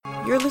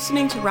You're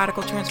listening to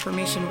Radical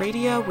Transformation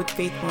Radio with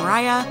Faith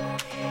Mariah.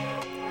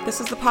 This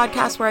is the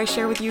podcast where I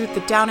share with you the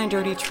down and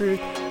dirty truth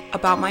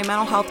about my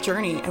mental health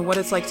journey and what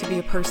it's like to be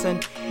a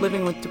person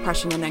living with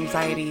depression and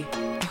anxiety.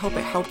 I hope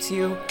it helps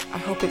you, I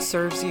hope it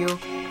serves you,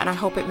 and I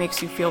hope it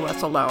makes you feel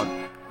less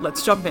alone.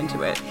 Let's jump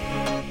into it.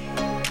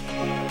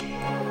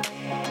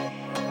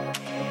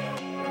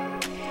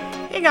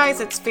 Hey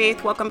guys, it's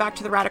Faith. Welcome back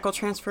to the Radical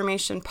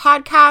Transformation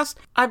Podcast.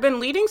 I've been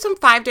leading some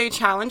 5-day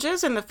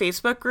challenges in the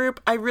Facebook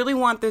group. I really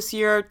want this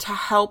year to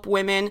help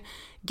women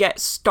get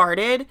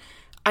started.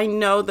 I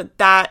know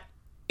that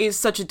is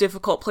such a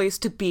difficult place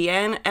to be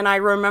in, and I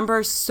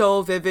remember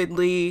so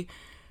vividly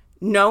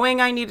knowing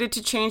I needed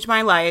to change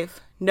my life,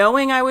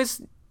 knowing I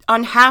was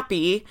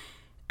unhappy,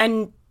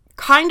 and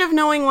kind of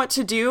knowing what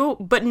to do,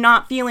 but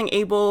not feeling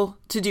able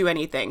to do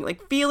anything,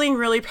 like feeling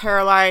really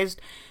paralyzed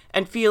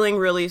and feeling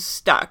really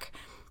stuck.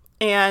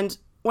 And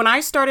when I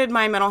started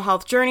my mental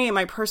health journey and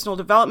my personal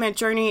development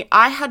journey,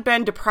 I had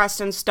been depressed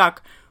and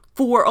stuck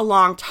for a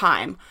long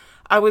time.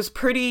 I was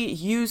pretty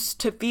used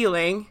to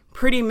feeling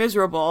pretty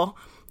miserable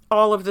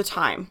all of the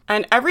time.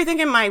 And everything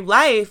in my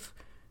life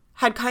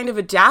had kind of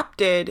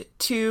adapted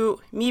to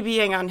me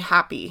being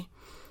unhappy.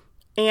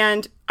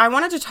 And I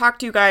wanted to talk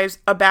to you guys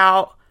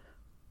about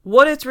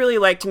what it's really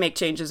like to make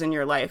changes in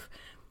your life.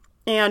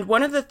 And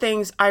one of the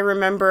things I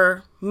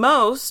remember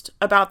most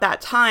about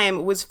that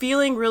time was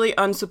feeling really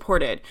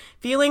unsupported,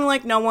 feeling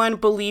like no one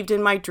believed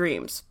in my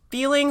dreams,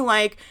 feeling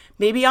like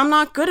maybe I'm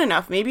not good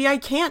enough, maybe I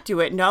can't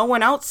do it. No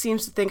one else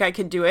seems to think I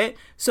can do it,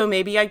 so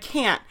maybe I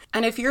can't.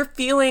 And if you're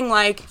feeling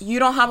like you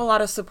don't have a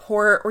lot of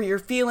support, or you're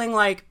feeling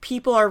like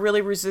people are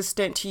really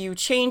resistant to you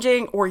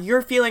changing, or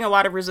you're feeling a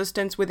lot of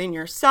resistance within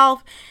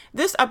yourself,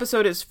 this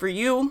episode is for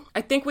you.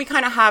 I think we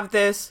kind of have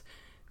this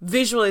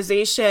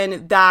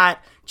visualization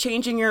that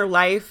changing your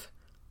life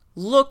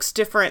looks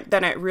different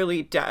than it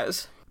really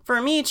does. For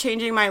me,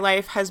 changing my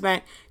life has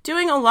meant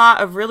doing a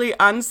lot of really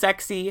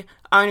unsexy,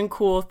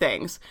 uncool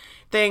things.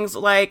 Things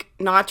like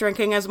not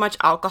drinking as much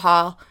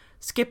alcohol,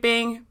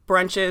 skipping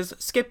brunches,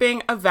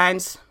 skipping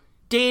events,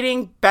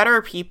 dating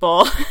better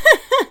people,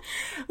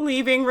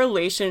 leaving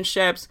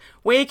relationships,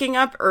 waking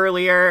up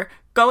earlier,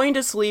 going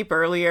to sleep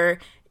earlier,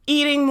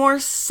 eating more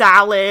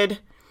salad,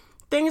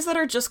 things that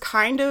are just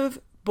kind of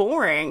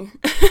boring.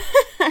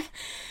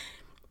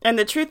 And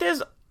the truth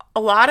is, a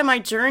lot of my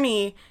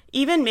journey,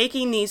 even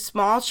making these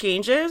small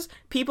changes,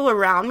 people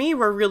around me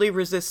were really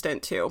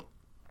resistant to.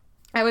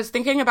 I was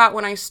thinking about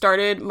when I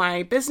started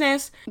my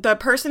business, the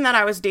person that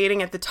I was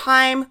dating at the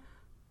time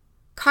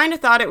kind of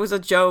thought it was a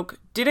joke,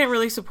 didn't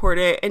really support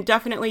it, and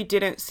definitely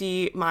didn't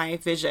see my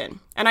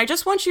vision. And I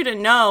just want you to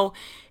know,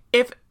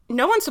 if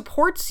no one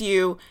supports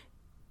you,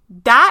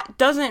 that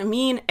doesn't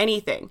mean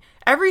anything.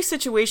 Every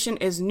situation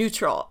is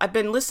neutral. I've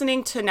been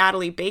listening to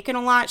Natalie Bacon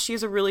a lot. She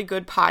has a really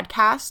good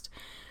podcast,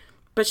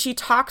 but she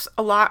talks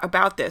a lot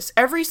about this.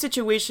 Every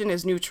situation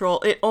is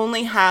neutral. It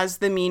only has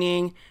the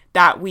meaning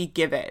that we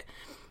give it.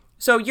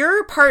 So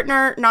your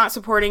partner not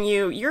supporting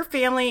you, your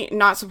family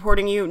not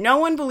supporting you, no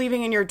one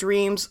believing in your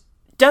dreams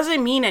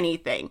doesn't mean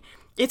anything.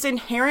 It's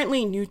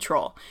inherently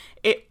neutral.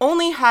 It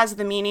only has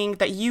the meaning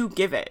that you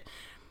give it.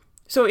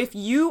 So if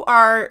you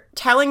are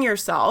telling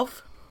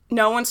yourself,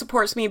 no one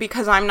supports me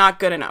because I'm not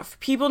good enough,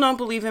 people don't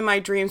believe in my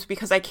dreams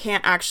because I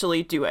can't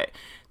actually do it,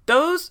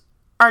 those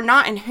are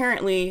not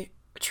inherently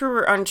true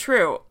or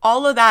untrue.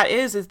 All of that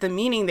is the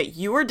meaning that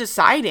you are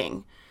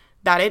deciding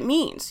that it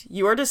means.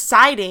 You are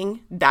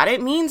deciding that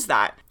it means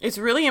that. It's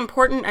really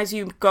important as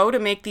you go to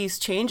make these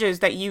changes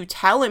that you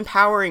tell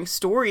empowering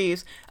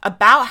stories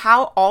about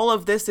how all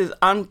of this is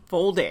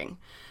unfolding.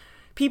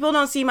 People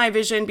don't see my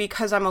vision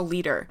because I'm a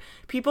leader.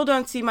 People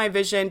don't see my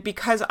vision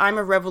because I'm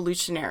a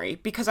revolutionary,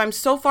 because I'm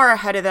so far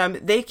ahead of them,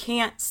 they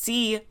can't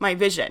see my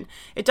vision.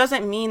 It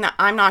doesn't mean that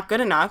I'm not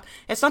good enough.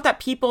 It's not that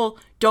people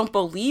don't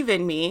believe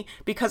in me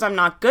because I'm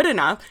not good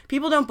enough.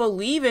 People don't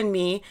believe in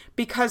me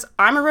because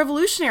I'm a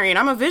revolutionary and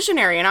I'm a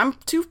visionary and I'm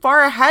too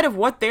far ahead of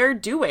what they're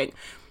doing.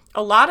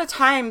 A lot of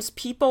times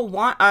people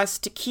want us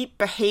to keep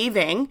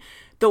behaving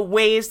the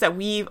ways that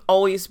we've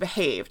always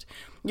behaved.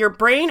 Your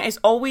brain is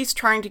always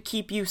trying to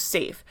keep you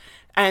safe.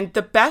 And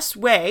the best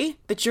way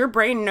that your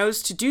brain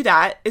knows to do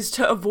that is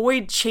to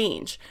avoid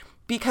change,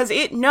 because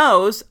it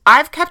knows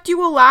I've kept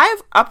you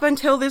alive up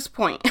until this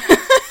point.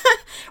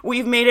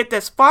 We've made it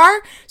this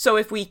far. So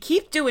if we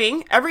keep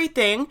doing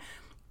everything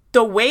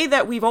the way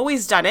that we've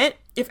always done it,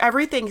 if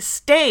everything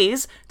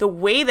stays the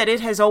way that it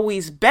has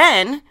always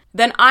been,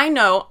 then I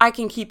know I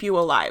can keep you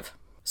alive.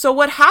 So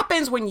what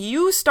happens when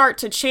you start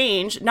to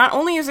change, not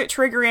only is it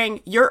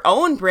triggering your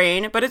own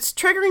brain, but it's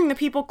triggering the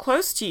people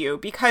close to you,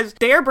 because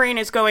their brain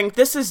is going,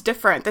 this is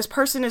different. This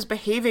person is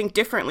behaving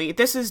differently.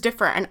 This is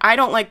different. And I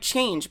don't like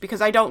change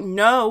because I don't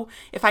know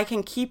if I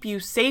can keep you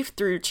safe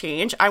through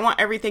change. I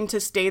want everything to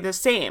stay the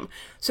same.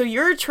 So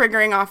you're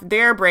triggering off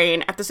their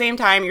brain. At the same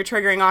time, you're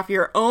triggering off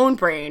your own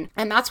brain.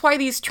 And that's why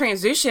these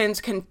transitions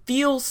can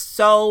feel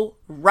so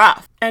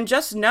rough. And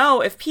just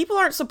know, if people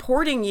aren't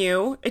supporting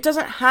you, it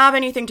doesn't have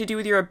anything to do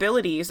with your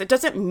abilities. It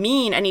doesn't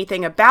mean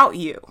anything about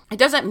you. It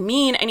doesn't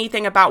mean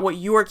anything about what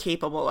you're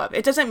capable of.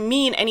 It doesn't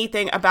mean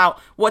anything about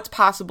what's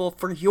possible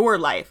for your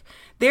life.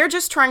 They're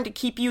just trying to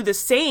keep you the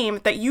same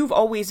that you've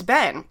always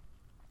been.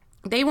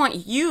 They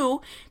want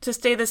you to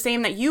stay the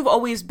same that you've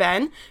always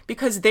been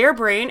because their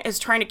brain is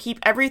trying to keep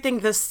everything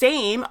the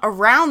same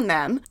around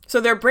them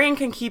so their brain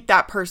can keep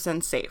that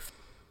person safe.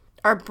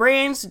 Our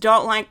brains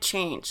don't like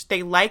change.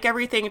 They like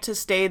everything to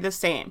stay the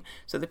same.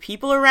 So the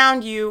people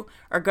around you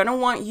are going to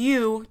want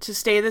you to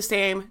stay the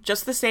same,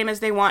 just the same as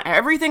they want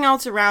everything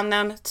else around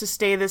them to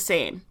stay the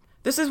same.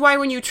 This is why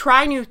when you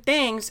try new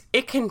things,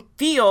 it can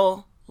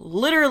feel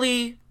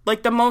literally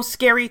like the most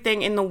scary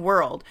thing in the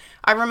world.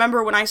 I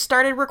remember when I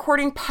started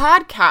recording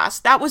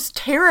podcasts, that was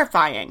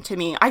terrifying to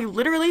me. I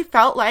literally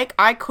felt like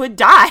I could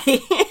die.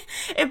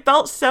 It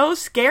felt so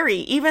scary,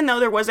 even though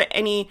there wasn't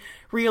any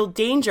real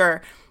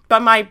danger.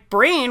 But my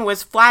brain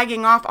was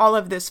flagging off all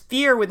of this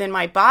fear within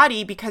my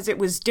body because it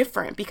was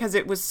different, because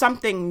it was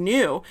something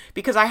new,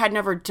 because I had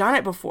never done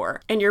it before.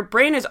 And your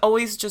brain is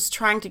always just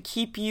trying to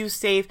keep you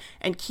safe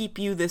and keep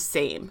you the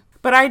same.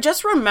 But I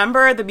just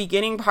remember the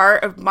beginning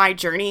part of my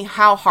journey,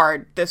 how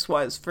hard this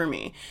was for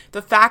me.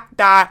 The fact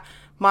that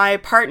my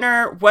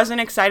partner wasn't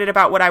excited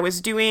about what I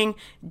was doing,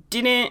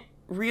 didn't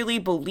really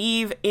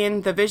believe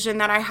in the vision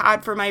that I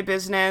had for my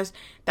business,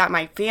 that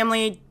my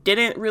family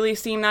didn't really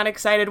seem that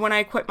excited when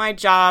I quit my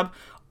job.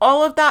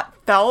 All of that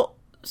felt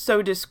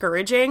so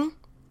discouraging.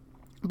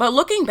 But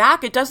looking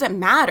back, it doesn't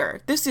matter.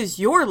 This is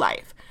your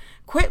life.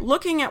 Quit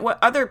looking at what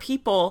other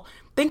people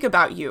think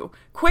about you.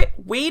 Quit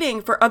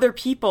waiting for other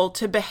people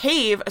to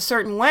behave a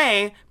certain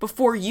way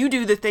before you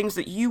do the things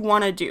that you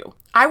want to do.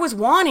 I was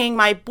wanting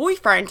my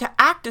boyfriend to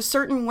act a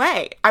certain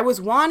way. I was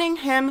wanting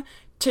him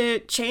to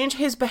change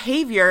his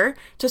behavior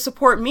to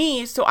support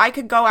me so I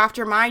could go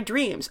after my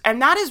dreams.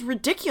 And that is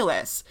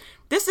ridiculous.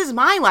 This is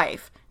my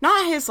life,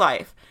 not his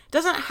life. It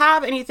doesn't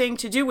have anything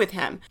to do with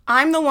him.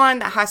 I'm the one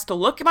that has to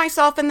look at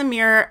myself in the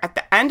mirror at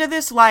the end of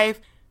this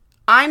life.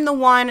 I'm the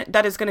one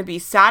that is going to be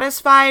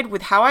satisfied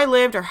with how I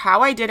lived or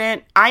how I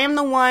didn't. I am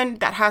the one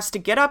that has to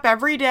get up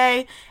every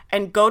day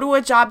and go to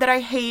a job that I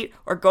hate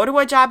or go to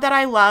a job that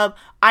I love.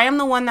 I am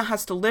the one that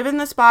has to live in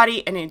this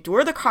body and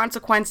endure the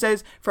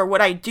consequences for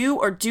what I do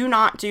or do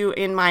not do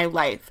in my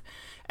life.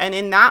 And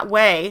in that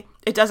way,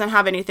 it doesn't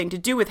have anything to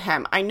do with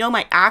him. I know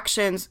my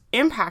actions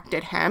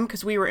impacted him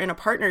because we were in a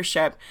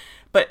partnership,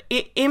 but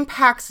it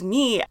impacts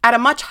me at a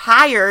much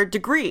higher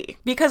degree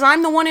because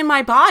I'm the one in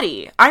my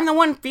body. I'm the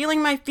one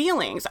feeling my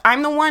feelings.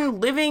 I'm the one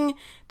living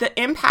the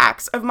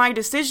impacts of my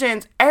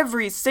decisions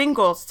every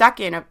single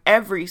second of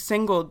every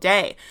single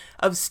day,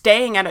 of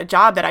staying at a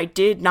job that I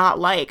did not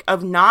like,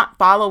 of not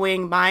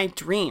following my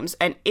dreams.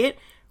 And it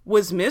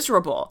was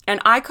miserable.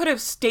 And I could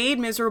have stayed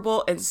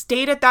miserable and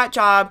stayed at that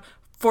job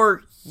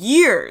for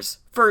years,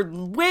 for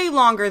way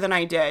longer than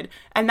I did.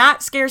 And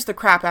that scares the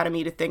crap out of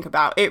me to think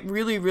about. It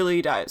really,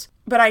 really does.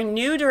 But I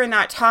knew during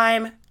that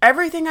time,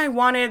 everything I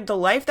wanted, the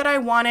life that I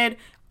wanted,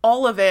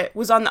 all of it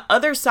was on the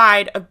other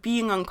side of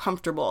being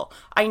uncomfortable.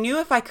 I knew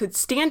if I could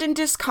stand in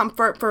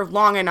discomfort for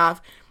long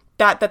enough,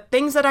 that the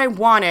things that I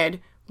wanted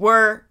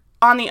were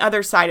on the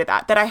other side of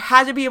that I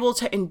had to be able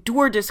to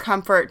endure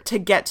discomfort to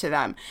get to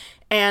them.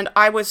 And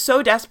I was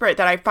so desperate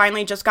that I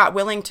finally just got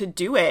willing to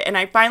do it. And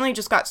I finally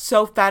just got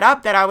so fed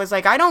up that I was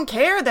like, I don't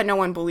care that no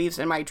one believes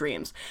in my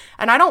dreams.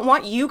 And I don't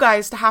want you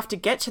guys to have to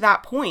get to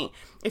that point.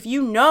 If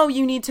you know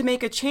you need to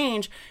make a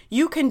change,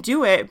 you can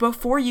do it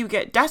before you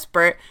get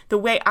desperate the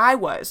way I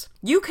was.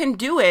 You can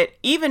do it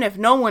even if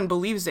no one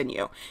believes in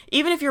you.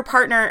 Even if your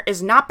partner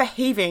is not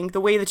behaving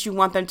the way that you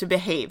want them to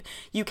behave.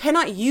 You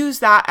cannot use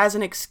that as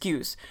an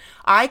excuse.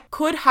 I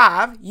could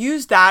have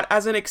used that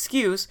as an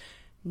excuse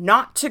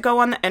not to go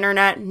on the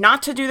internet,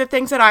 not to do the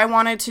things that I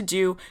wanted to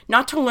do,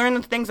 not to learn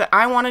the things that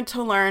I wanted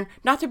to learn,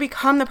 not to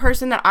become the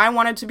person that I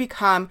wanted to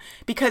become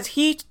because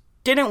he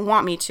didn't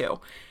want me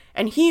to.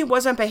 And he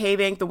wasn't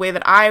behaving the way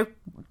that I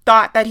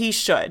thought that he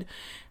should.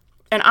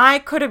 And I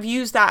could have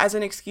used that as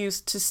an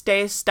excuse to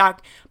stay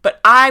stuck,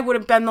 but I would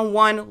have been the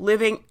one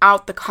living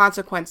out the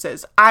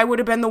consequences. I would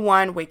have been the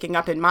one waking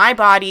up in my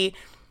body,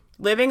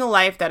 living a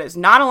life that is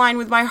not aligned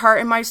with my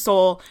heart and my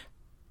soul,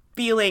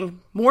 feeling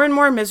more and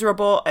more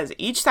miserable as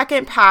each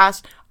second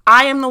passed.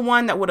 I am the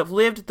one that would have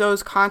lived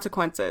those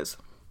consequences.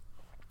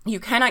 You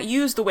cannot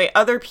use the way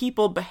other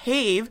people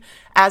behave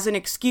as an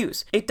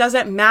excuse. It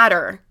doesn't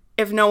matter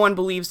if no one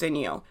believes in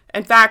you.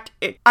 In fact,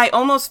 I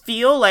almost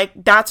feel like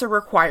that's a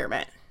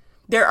requirement.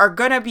 There are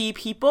going to be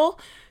people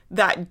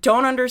that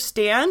don't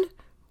understand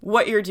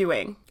what you're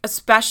doing,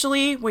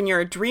 especially when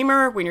you're a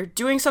dreamer, when you're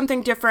doing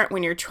something different,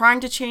 when you're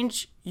trying to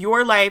change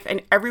your life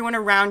and everyone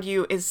around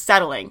you is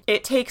settling.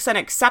 It takes an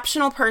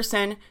exceptional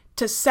person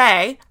to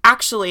say,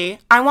 actually,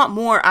 I want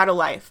more out of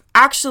life.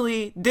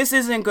 Actually, this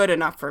isn't good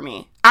enough for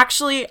me.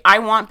 Actually, I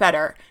want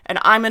better and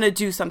I'm going to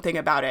do something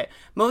about it.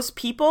 Most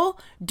people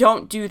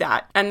don't do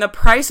that. And the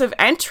price of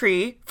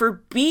entry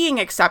for being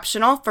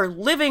exceptional, for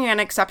living an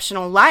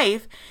exceptional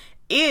life,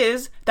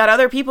 is that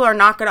other people are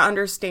not going to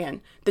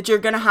understand, that you're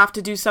going to have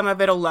to do some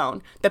of it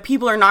alone, that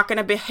people are not going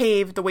to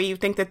behave the way you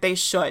think that they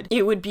should.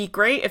 It would be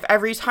great if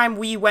every time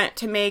we went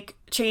to make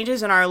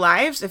changes in our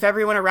lives, if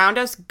everyone around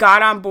us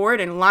got on board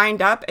and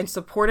lined up and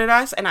supported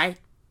us. And I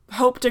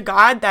hope to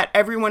God that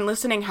everyone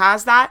listening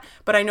has that,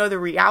 but I know the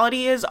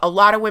reality is a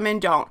lot of women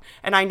don't.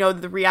 And I know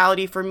the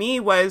reality for me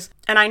was,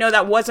 and I know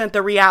that wasn't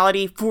the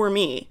reality for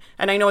me.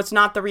 And I know it's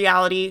not the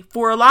reality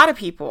for a lot of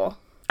people.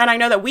 And I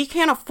know that we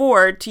can't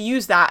afford to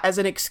use that as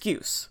an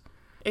excuse.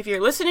 If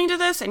you're listening to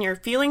this and you're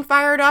feeling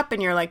fired up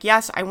and you're like,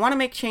 yes, I want to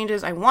make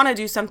changes, I want to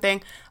do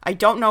something, I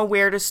don't know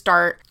where to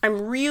start,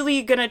 I'm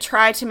really going to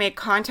try to make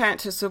content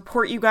to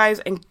support you guys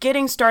in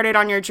getting started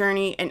on your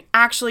journey and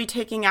actually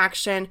taking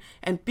action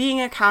and being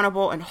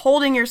accountable and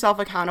holding yourself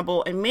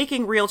accountable and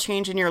making real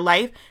change in your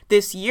life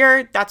this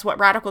year. That's what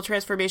Radical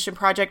Transformation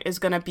Project is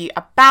going to be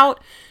about.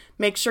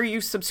 Make sure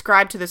you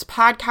subscribe to this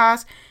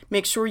podcast.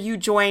 Make sure you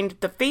joined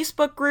the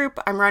Facebook group.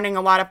 I'm running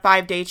a lot of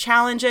 5-day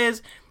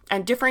challenges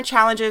and different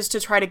challenges to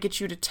try to get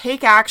you to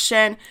take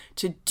action,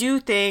 to do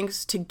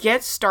things, to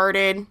get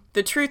started.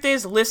 The truth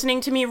is, listening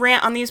to me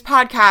rant on these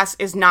podcasts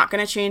is not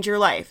going to change your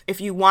life.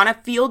 If you want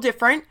to feel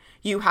different,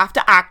 you have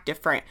to act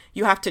different.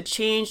 You have to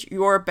change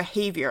your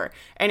behavior.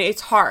 And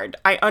it's hard.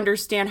 I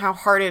understand how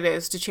hard it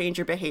is to change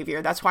your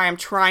behavior. That's why I'm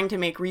trying to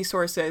make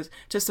resources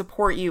to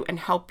support you and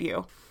help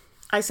you.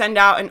 I send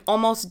out an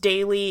almost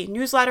daily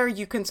newsletter.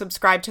 You can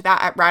subscribe to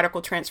that at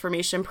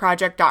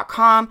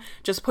radicaltransformationproject.com.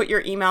 Just put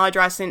your email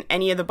address in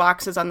any of the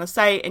boxes on the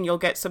site and you'll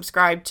get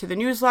subscribed to the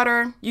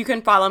newsletter. You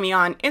can follow me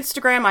on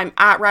Instagram. I'm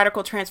at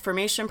Radical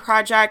Transformation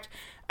Project.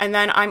 And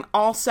then I'm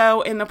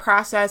also in the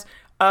process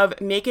of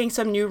making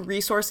some new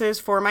resources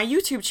for my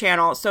YouTube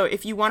channel. So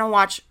if you want to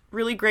watch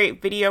really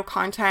great video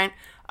content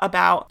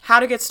about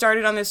how to get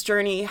started on this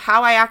journey,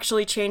 how I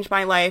actually changed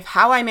my life,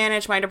 how I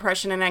manage my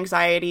depression and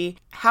anxiety,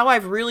 how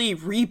I've really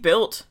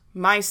rebuilt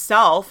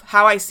myself,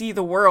 how I see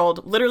the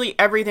world, literally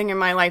everything in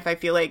my life I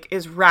feel like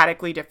is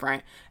radically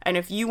different. And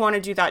if you want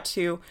to do that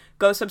too,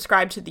 go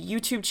subscribe to the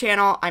YouTube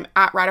channel. I'm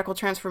at Radical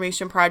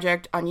Transformation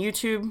Project on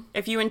YouTube.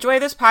 If you enjoy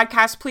this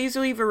podcast, please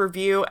leave a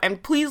review,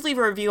 and please leave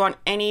a review on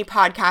any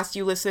podcast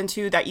you listen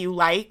to that you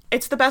like.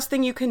 It's the best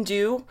thing you can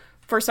do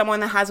for someone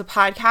that has a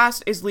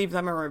podcast is leave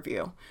them a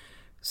review.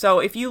 So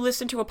if you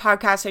listen to a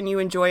podcast and you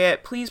enjoy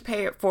it, please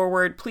pay it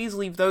forward. Please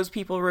leave those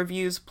people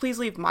reviews. Please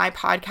leave my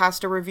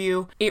podcast a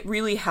review. It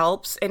really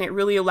helps, and it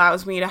really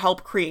allows me to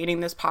help creating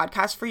this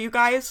podcast for you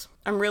guys.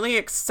 I'm really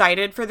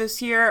excited for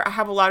this year. I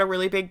have a lot of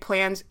really big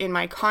plans in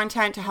my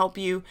content to help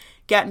you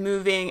get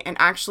moving and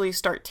actually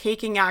start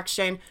taking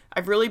action.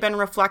 I've really been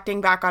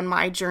reflecting back on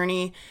my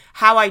journey,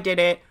 how I did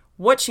it,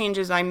 what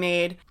changes I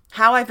made,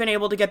 how I've been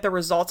able to get the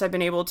results I've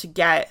been able to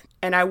get.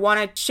 And I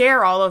want to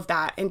share all of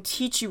that and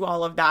teach you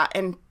all of that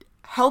and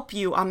help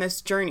you on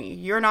this journey.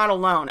 You're not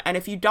alone. And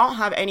if you don't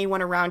have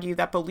anyone around you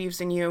that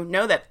believes in you,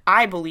 know that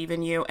I believe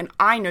in you and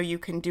I know you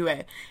can do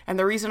it. And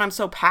the reason I'm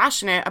so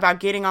passionate about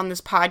getting on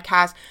this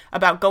podcast,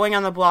 about going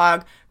on the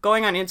blog,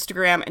 going on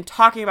Instagram and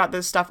talking about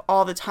this stuff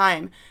all the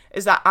time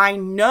is that I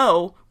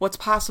know what's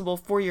possible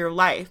for your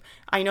life.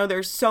 I know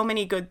there's so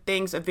many good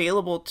things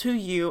available to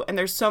you and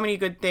there's so many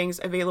good things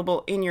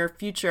available in your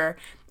future.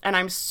 And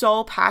I'm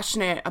so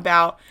passionate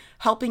about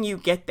helping you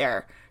get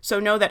there. So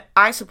know that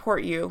I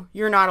support you.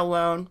 You're not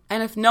alone.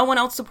 And if no one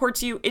else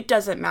supports you, it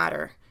doesn't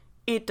matter.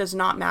 It does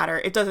not matter.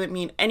 It doesn't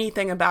mean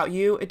anything about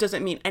you. It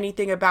doesn't mean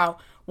anything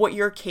about what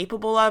you're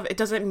capable of. It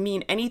doesn't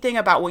mean anything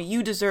about what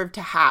you deserve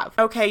to have.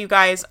 Okay, you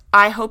guys,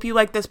 I hope you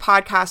like this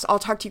podcast. I'll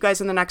talk to you guys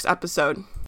in the next episode.